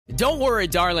Don't Worry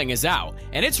Darling is out,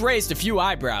 and it's raised a few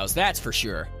eyebrows, that's for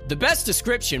sure. The best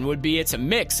description would be it's a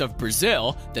mix of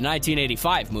Brazil, the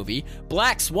 1985 movie,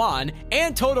 Black Swan,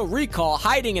 and Total Recall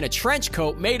hiding in a trench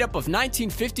coat made up of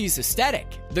 1950s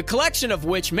aesthetic. The collection of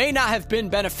which may not have been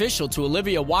beneficial to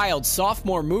Olivia Wilde's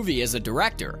sophomore movie as a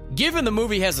director. Given the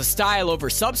movie has a style over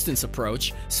substance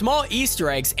approach, small Easter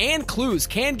eggs and clues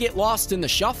can get lost in the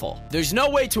shuffle. There's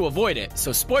no way to avoid it,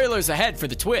 so spoilers ahead for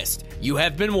the twist. You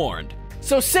have been warned.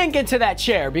 So sink into that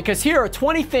chair, because here are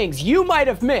 20 things you might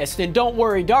have missed in Don't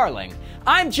Worry Darling.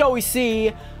 I'm Joey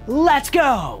C. Let's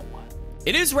go!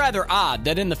 It is rather odd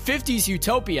that in the 50s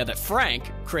utopia that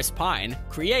Frank, Chris Pine,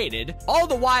 created, all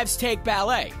the wives take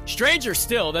ballet. Stranger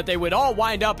still that they would all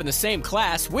wind up in the same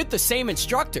class with the same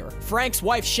instructor, Frank's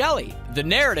wife Shelley. The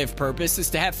narrative purpose is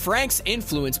to have Frank's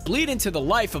influence bleed into the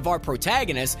life of our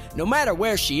protagonist no matter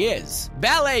where she is.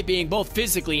 Ballet being both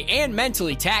physically and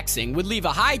mentally taxing would leave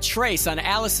a high trace on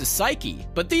Alice's psyche,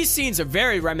 but these scenes are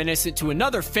very reminiscent to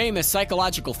another famous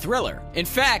psychological thriller. In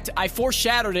fact, I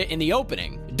foreshadowed it in the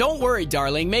opening. Don't Worry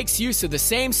Darling makes use of the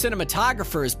same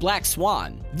cinematographer as Black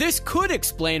Swan. This could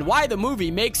explain why the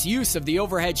movie makes use of the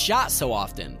overhead shot so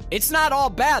often. It's not all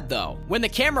bad though. When the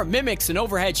camera mimics an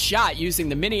overhead shot using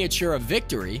the miniature of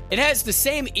Victory, it has the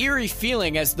same eerie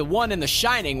feeling as the one in The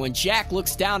Shining when Jack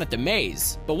looks down at the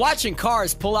maze. But watching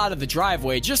cars pull out of the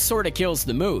driveway just sorta kills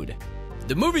the mood.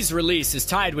 The movie's release is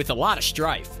tied with a lot of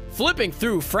strife. Flipping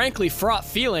through frankly fraught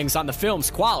feelings on the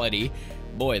film's quality,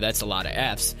 boy, that's a lot of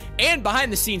F's, and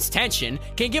behind-the-scenes tension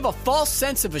can give a false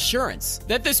sense of assurance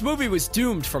that this movie was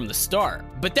doomed from the start.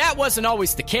 But that wasn't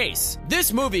always the case.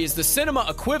 This movie is the cinema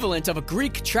equivalent of a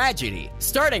Greek tragedy,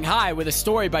 starting high with a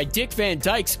story by Dick Van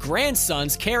Dyke's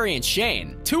grandsons Carrie and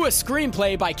Shane, to a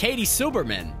screenplay by Katie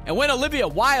Silberman. And when Olivia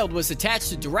Wilde was attached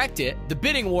to direct it, the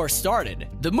bidding war started.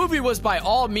 The movie was by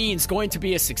all means going to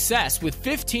be a success with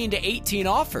 15 to 18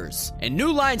 offers, and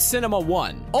New Line Cinema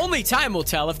won. Only time will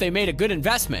tell if they made a good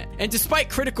investment, and despite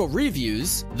critical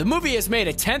reviews, the movie has made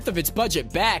a tenth of its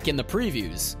budget back in the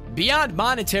previews. Beyond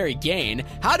monetary gain,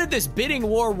 how did this bidding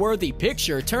war-worthy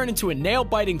picture turn into a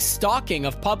nail-biting stalking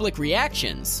of public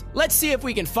reactions? Let's see if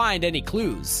we can find any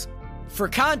clues. For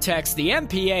context, the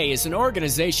MPA is an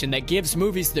organization that gives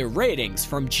movies their ratings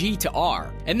from G to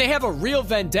R, and they have a real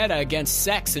vendetta against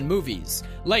sex in movies.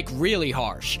 Like really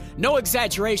harsh. No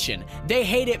exaggeration, they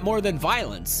hate it more than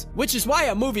violence. Which is why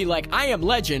a movie like I Am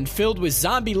Legend, filled with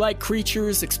zombie-like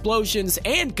creatures, explosions,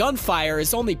 and gunfire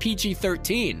is only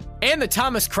PG-13. And The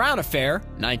Thomas Crown Affair,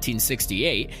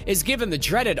 1968, is given the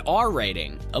dreaded R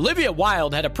rating. Olivia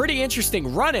Wilde had a pretty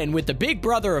interesting run-in with the big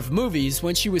brother of movies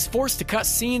when she was forced to cut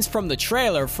scenes from the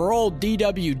trailer for old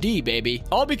DWD, baby.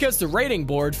 All because the rating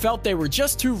board felt they were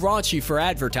just too raunchy for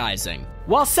advertising.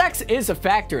 While sex is a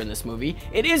factor in this movie,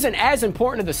 it isn't as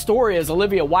important to the story as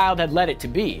Olivia Wilde had led it to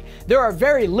be. There are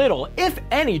very little, if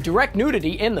any, direct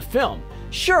nudity in the film.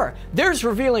 Sure, there's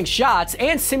revealing shots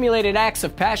and simulated acts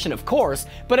of passion, of course,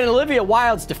 but in Olivia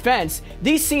Wilde's defense,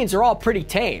 these scenes are all pretty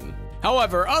tame.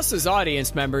 However, us as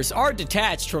audience members are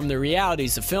detached from the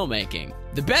realities of filmmaking.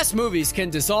 The best movies can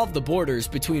dissolve the borders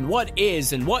between what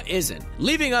is and what isn't,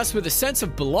 leaving us with a sense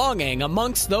of belonging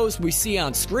amongst those we see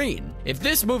on screen. If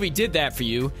this movie did that for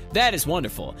you, that is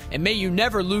wonderful, and may you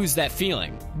never lose that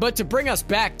feeling. But to bring us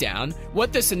back down,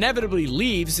 what this inevitably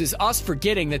leaves is us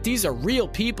forgetting that these are real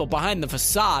people behind the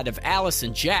facade of Alice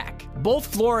and Jack.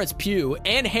 Both Florence Pugh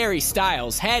and Harry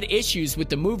Styles had issues with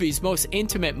the movie's most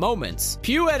intimate moments.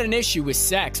 Pugh had an issue with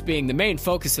sex being the main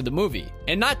focus of the movie,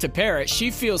 and not to parrot, she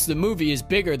feels the movie is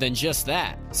bigger than just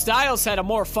that. Styles had a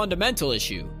more fundamental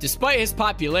issue. Despite his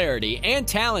popularity and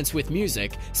talents with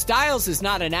music, Styles is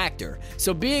not an actor,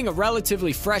 so being a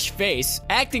relatively fresh face,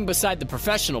 acting beside the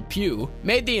professional Pugh,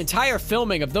 made the entire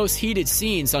filming of those heated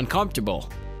scenes uncomfortable.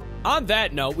 On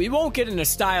that note, we won't get into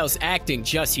Styles' acting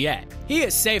just yet. He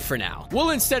is safe for now. We'll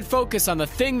instead focus on the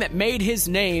thing that made his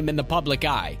name in the public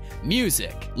eye: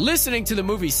 music. Listening to the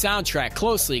movie's soundtrack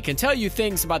closely can tell you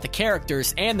things about the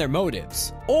characters and their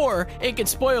motives. Or it can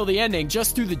spoil the ending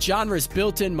just through the genre's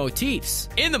built-in motifs.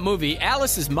 In the movie,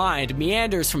 Alice's mind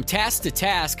meanders from task to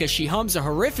task as she hums a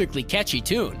horrifically catchy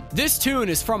tune. This tune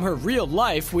is from her real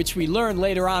life, which we learn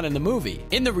later on in the movie.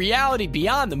 In the reality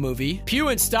beyond the movie, Pugh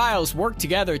and Styles work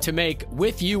together to make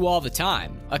With You All the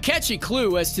Time, a catchy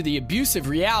clue as to the abusive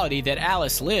reality that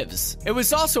Alice lives. It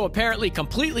was also apparently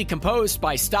completely composed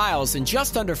by Styles in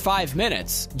just under 5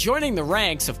 minutes, joining the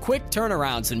ranks of quick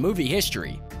turnarounds in movie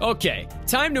history. Okay,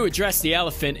 time to address the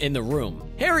elephant in the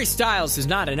room. Harry Styles is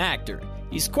not an actor.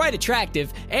 He's quite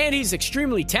attractive, and he's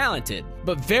extremely talented.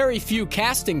 but very few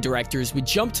casting directors would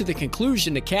jump to the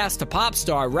conclusion to cast a pop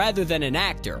star rather than an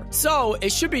actor. So,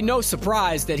 it should be no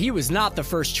surprise that he was not the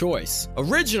first choice.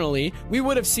 Originally, we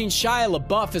would have seen Shia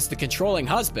LaBeouf as the controlling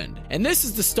husband, and this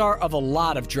is the start of a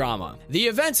lot of drama. The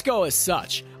events go as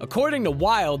such. According to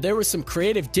Wilde, there were some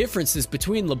creative differences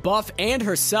between LaBeouf and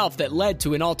herself that led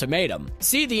to an ultimatum.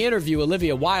 See the interview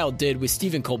Olivia Wilde did with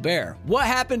Stephen Colbert. What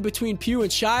happened between Pugh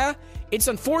and Shia? It's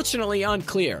unfortunately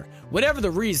unclear. Whatever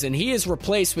the reason, he is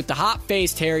replaced with the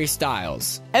hot-faced Harry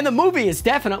Styles. And the movie is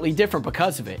definitely different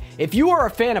because of it. If you are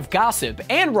a fan of gossip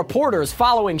and reporters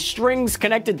following strings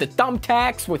connected to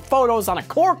thumbtacks with photos on a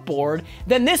corkboard,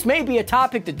 then this may be a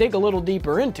topic to dig a little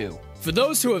deeper into. For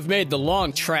those who have made the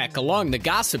long trek along the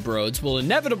gossip roads will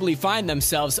inevitably find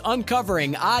themselves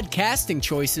uncovering odd casting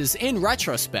choices in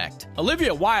retrospect.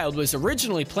 Olivia Wilde was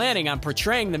originally planning on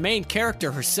portraying the main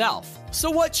character herself.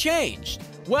 So what changed?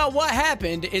 Well, what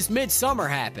happened is Midsummer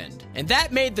happened, and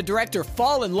that made the director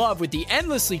fall in love with the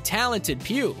endlessly talented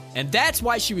Pugh, and that's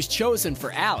why she was chosen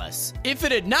for Alice. If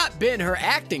it had not been her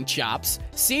acting chops,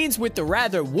 scenes with the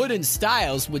rather wooden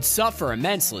Styles would suffer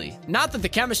immensely. Not that the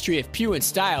chemistry of Pugh and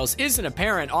Styles isn't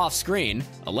apparent off-screen,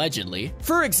 allegedly.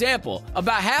 For example,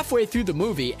 about halfway through the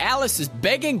movie, Alice is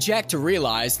begging Jack to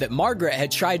realize that Margaret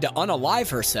had tried to unalive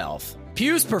herself.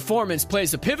 Pugh's performance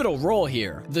plays a pivotal role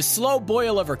here. The slow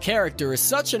boil of her character is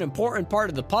such an important part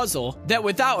of the puzzle that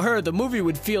without her, the movie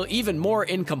would feel even more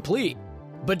incomplete.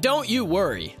 But don't you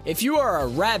worry. If you are a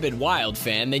rabid Wilde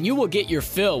fan, then you will get your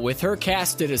fill with her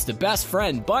casted as the best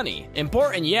friend, Bunny.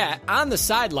 Important yet, on the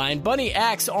sideline, Bunny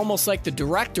acts almost like the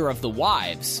director of The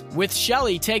Wives, with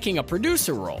Shelley taking a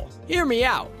producer role. Hear me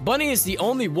out. Bunny is the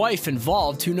only wife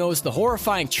involved who knows the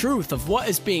horrifying truth of what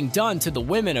is being done to the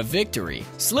women of Victory,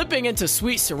 slipping into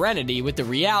sweet serenity with the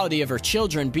reality of her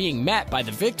children being met by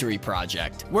the Victory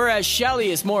Project. Whereas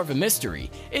Shelley is more of a mystery.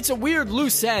 It's a weird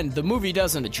loose end the movie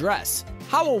doesn't address.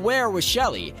 How aware was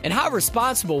Shelley, and how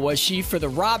responsible was she for the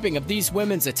robbing of these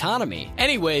women's autonomy?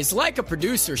 Anyways, like a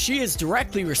producer, she is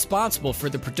directly responsible for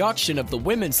the production of the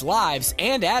women's lives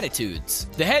and attitudes.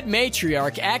 The head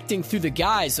matriarch acting through the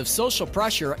guise of social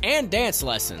pressure and dance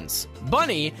lessons.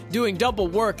 Bunny doing double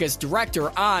work as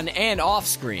director on and off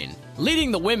screen,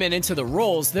 leading the women into the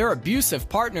roles their abusive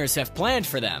partners have planned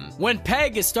for them. When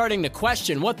Peg is starting to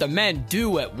question what the men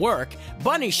do at work,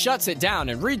 Bunny shuts it down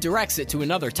and redirects it to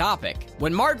another topic.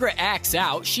 When Margaret acts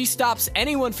out, she stops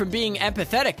anyone from being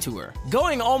empathetic to her,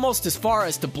 going almost as far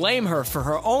as to blame her for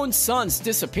her own son's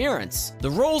disappearance.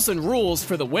 The roles and rules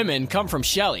for the women come from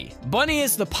Shelley. Bunny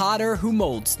is the potter who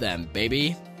molds them,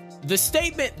 baby. The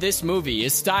statement this movie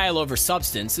is style over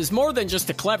substance is more than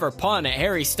just a clever pun at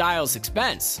Harry Styles'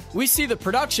 expense. We see the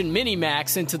production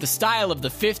mini-max into the style of the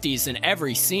 50s in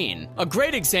every scene. A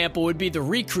great example would be the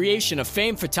recreation of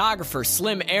famed photographer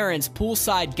Slim Aaron's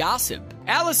Poolside Gossip.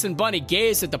 Alice and Bunny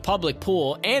gaze at the public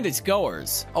pool and its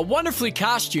goers. A wonderfully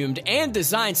costumed and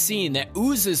designed scene that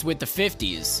oozes with the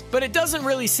 50s, but it doesn't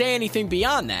really say anything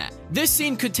beyond that. This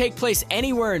scene could take place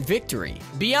anywhere in Victory.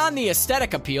 Beyond the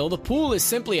aesthetic appeal, the pool is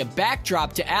simply a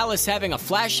backdrop to Alice having a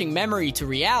flashing memory to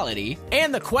reality,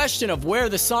 and the question of where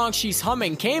the song she's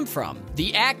humming came from.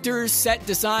 The actors, set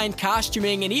design,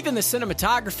 costuming, and even the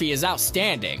cinematography is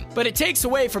outstanding, but it takes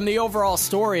away from the overall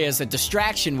story as a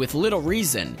distraction with little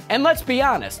reason. And let's be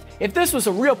honest, if this was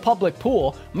a real public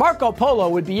pool, Marco Polo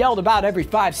would be yelled about every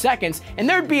 5 seconds, and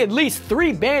there'd be at least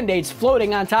 3 band-aids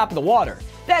floating on top of the water.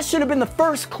 That should have been the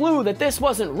first clue that this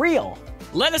wasn't real.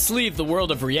 Let us leave the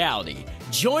world of reality.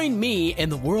 Join me in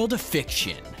the world of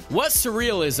fiction. What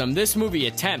surrealism this movie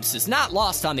attempts is not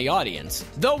lost on the audience,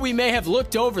 though we may have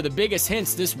looked over the biggest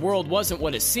hints this world wasn't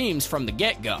what it seems from the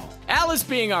get-go. Alice,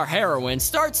 being our heroine,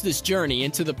 starts this journey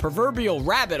into the proverbial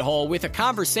rabbit hole with a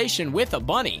conversation with a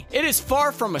bunny. It is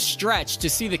far from a stretch to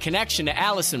see the connection to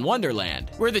Alice in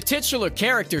Wonderland, where the titular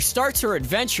character starts her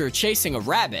adventure chasing a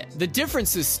rabbit. The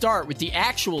differences start with the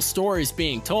actual stories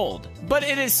being told, but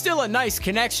it is still a nice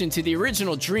connection to the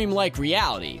original dreamlike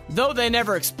reality. Though they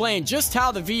never explain just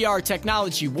how the VR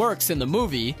technology works in the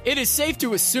movie, it is safe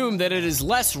to assume that it is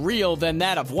less real than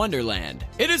that of Wonderland.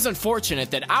 It is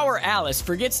unfortunate that our Alice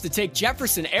forgets to take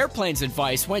Jefferson Airplane's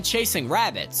advice when chasing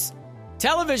rabbits.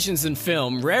 Televisions and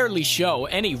film rarely show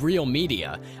any real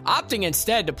media, opting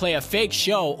instead to play a fake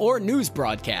show or news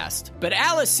broadcast. But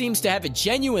Alice seems to have a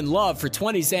genuine love for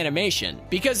 20s animation,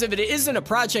 because if it isn't a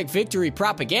Project Victory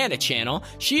propaganda channel,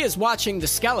 she is watching The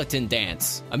Skeleton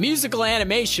Dance, a musical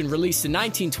animation released in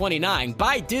 1929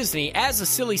 by Disney as a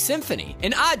silly symphony.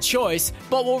 An odd choice,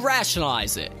 but we'll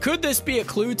rationalize it. Could this be a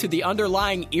clue to the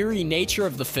underlying eerie nature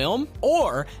of the film?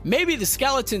 Or maybe the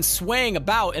skeleton swaying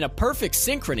about in a perfect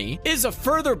synchrony is a a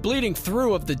further bleeding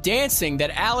through of the dancing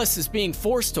that Alice is being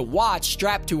forced to watch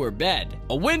strapped to her bed,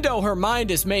 a window her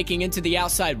mind is making into the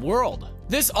outside world.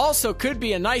 This also could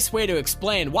be a nice way to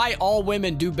explain why all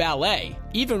women do ballet,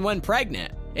 even when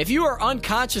pregnant. If you are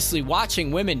unconsciously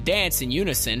watching women dance in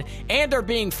unison and are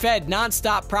being fed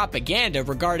non-stop propaganda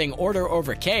regarding order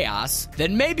over chaos,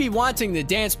 then maybe wanting to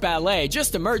dance ballet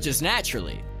just emerges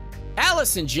naturally.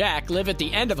 Alice and Jack live at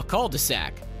the end of a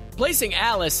cul-de-sac. Placing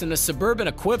Alice in the suburban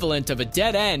equivalent of a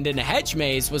dead end in a hedge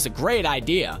maze was a great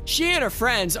idea. She and her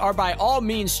friends are by all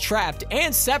means trapped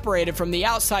and separated from the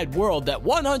outside world that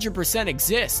 100%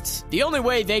 exists. The only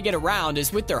way they get around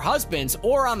is with their husbands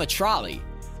or on the trolley.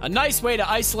 A nice way to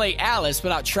isolate Alice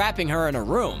without trapping her in a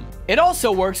room. It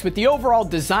also works with the overall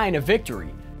design of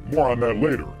Victory. More on that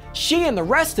later. She and the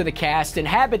rest of the cast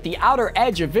inhabit the outer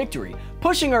edge of Victory,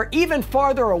 pushing her even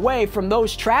farther away from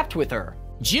those trapped with her.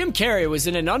 Jim Carrey was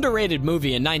in an underrated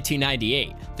movie in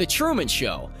 1998, The Truman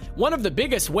Show. One of the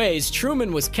biggest ways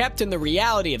Truman was kept in the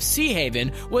reality of Sea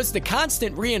Haven was the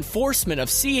constant reinforcement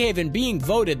of Sea Haven being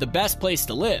voted the best place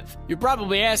to live. You're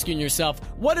probably asking yourself,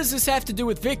 what does this have to do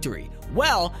with Victory?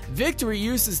 Well, Victory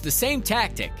uses the same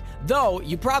tactic, though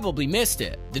you probably missed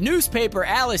it. The newspaper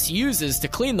Alice uses to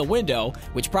clean the window,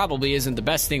 which probably isn't the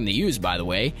best thing to use by the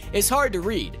way, is hard to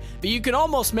read, but you can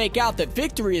almost make out that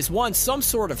Victory has won some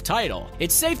sort of title.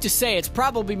 It's safe to say it's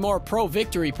probably more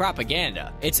pro-Victory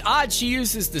propaganda. It's odd she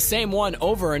uses the same one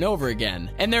over and over again,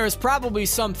 and there is probably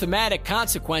some thematic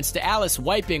consequence to Alice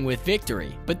wiping with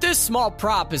Victory. But this small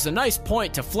prop is a nice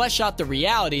point to flesh out the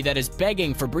reality that is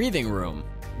begging for breathing room.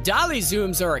 Dolly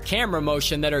zooms are a camera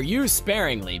motion that are used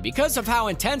sparingly because of how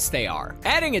intense they are.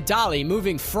 Adding a dolly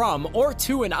moving from or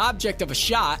to an object of a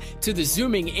shot to the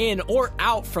zooming in or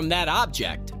out from that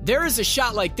object. There is a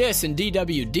shot like this in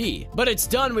DWD, but it's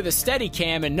done with a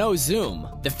Steadicam and no zoom.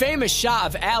 The famous shot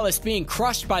of Alice being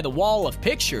crushed by the wall of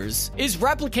pictures is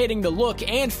replicating the look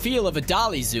and feel of a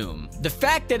dolly zoom. The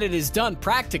fact that it is done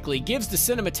practically gives the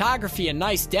cinematography a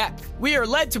nice depth. We are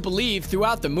led to believe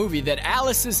throughout the movie that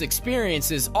Alice's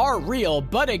experiences are real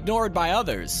but ignored by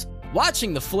others.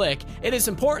 Watching the flick, it is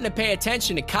important to pay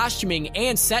attention to costuming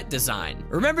and set design.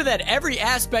 Remember that every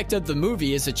aspect of the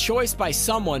movie is a choice by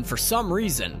someone for some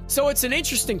reason. So it's an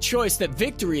interesting choice that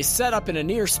Victory is set up in a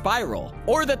near spiral,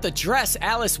 or that the dress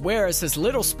Alice wears has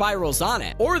little spirals on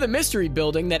it, or the mystery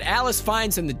building that Alice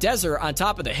finds in the desert on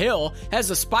top of the hill has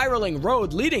a spiraling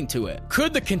road leading to it.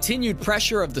 Could the continued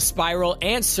pressure of the spiral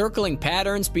and circling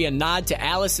patterns be a nod to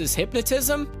Alice's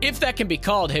hypnotism? If that can be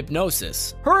called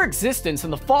hypnosis. Her existence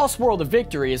in the false world of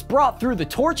Victory is brought through the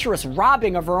torturous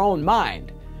robbing of her own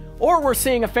mind. Or we're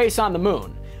seeing a face on the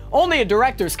moon. Only a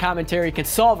director's commentary can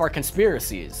solve our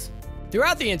conspiracies.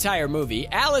 Throughout the entire movie,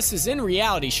 Alice is in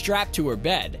reality strapped to her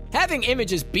bed, having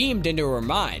images beamed into her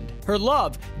mind. Her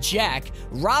love, Jack,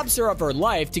 robs her of her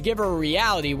life to give her a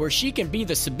reality where she can be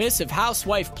the submissive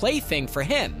housewife plaything for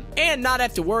him, and not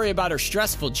have to worry about her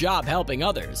stressful job helping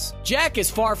others. Jack is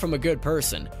far from a good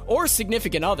person, or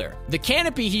significant other. The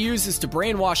canopy he uses to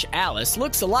brainwash Alice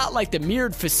looks a lot like the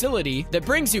mirrored facility that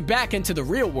brings you back into the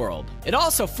real world. It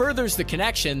also furthers the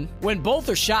connection when both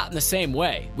are shot in the same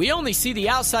way. We only see the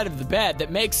outside of the bed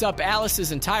that makes up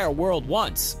Alice's entire world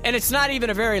once, and it's not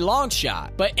even a very long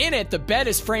shot, but in it the bed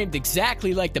is framed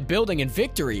exactly like the building in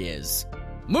Victory is.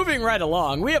 Moving right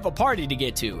along, we have a party to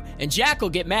get to, and Jack will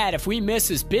get mad if we miss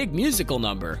his big musical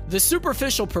number. The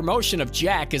superficial promotion of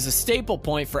Jack is a staple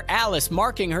point for Alice,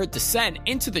 marking her descent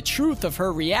into the truth of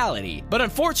her reality. But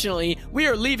unfortunately, we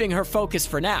are leaving her focus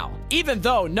for now. Even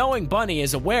though knowing Bunny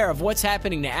is aware of what's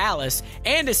happening to Alice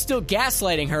and is still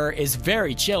gaslighting her is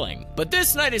very chilling. But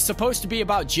this night is supposed to be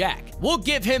about Jack. We'll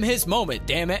give him his moment,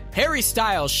 damn it. Harry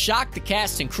Styles shocked the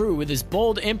cast and crew with his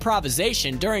bold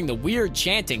improvisation during the weird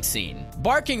chanting scene,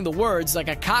 barking the words like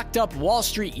a cocked up Wall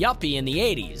Street yuppie in the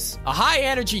 80s. A high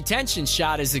energy tension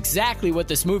shot is exactly what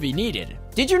this movie needed.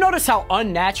 Did you notice how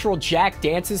unnatural Jack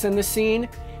dances in this scene?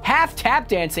 Half tap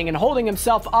dancing and holding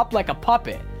himself up like a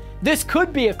puppet. This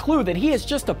could be a clue that he is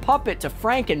just a puppet to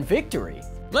Frank and Victory.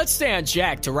 Let's stay on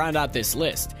Jack to round out this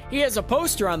list. He has a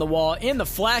poster on the wall in the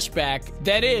flashback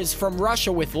that is from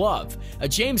Russia with Love, a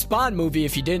James Bond movie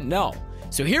if you didn't know.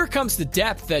 So here comes the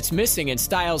depth that's missing in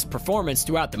Styles' performance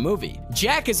throughout the movie.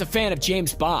 Jack is a fan of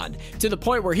James Bond, to the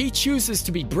point where he chooses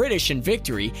to be British in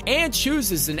Victory, and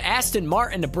chooses an Aston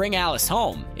Martin to bring Alice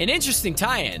home. An interesting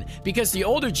tie-in, because the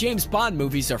older James Bond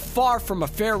movies are far from a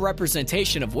fair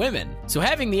representation of women. So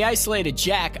having the isolated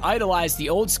Jack idolize the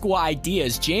old school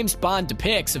ideas James Bond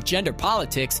depicts of gender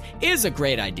politics is a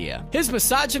great idea. His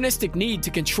misogynistic need to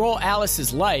control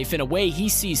Alice's life in a way he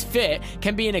sees fit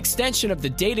can be an extension of the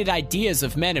dated ideas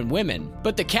ideas of men and women,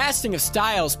 but the casting of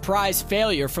Styles pries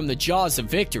failure from the jaws of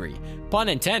victory. Pun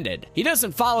intended. He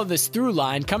doesn't follow this through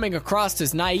line, coming across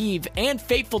as naive and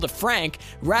faithful to Frank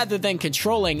rather than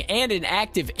controlling and an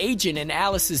active agent in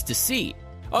Alice's deceit.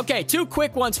 Okay, 2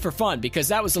 quick ones for fun because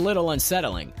that was a little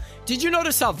unsettling. Did you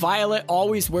notice how Violet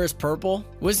always wears purple?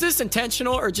 Was this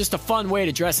intentional or just a fun way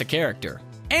to dress a character?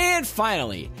 And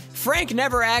finally, Frank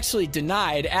never actually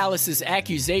denied Alice's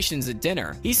accusations at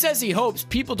dinner. He says he hopes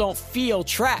people don't feel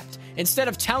trapped instead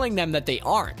of telling them that they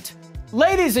aren't.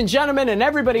 Ladies and gentlemen and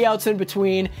everybody else in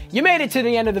between, you made it to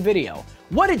the end of the video.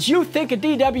 What did you think of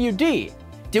DWD?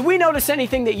 Did we notice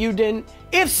anything that you didn't?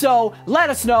 If so, let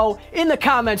us know in the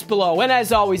comments below. And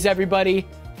as always, everybody,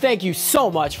 thank you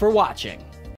so much for watching.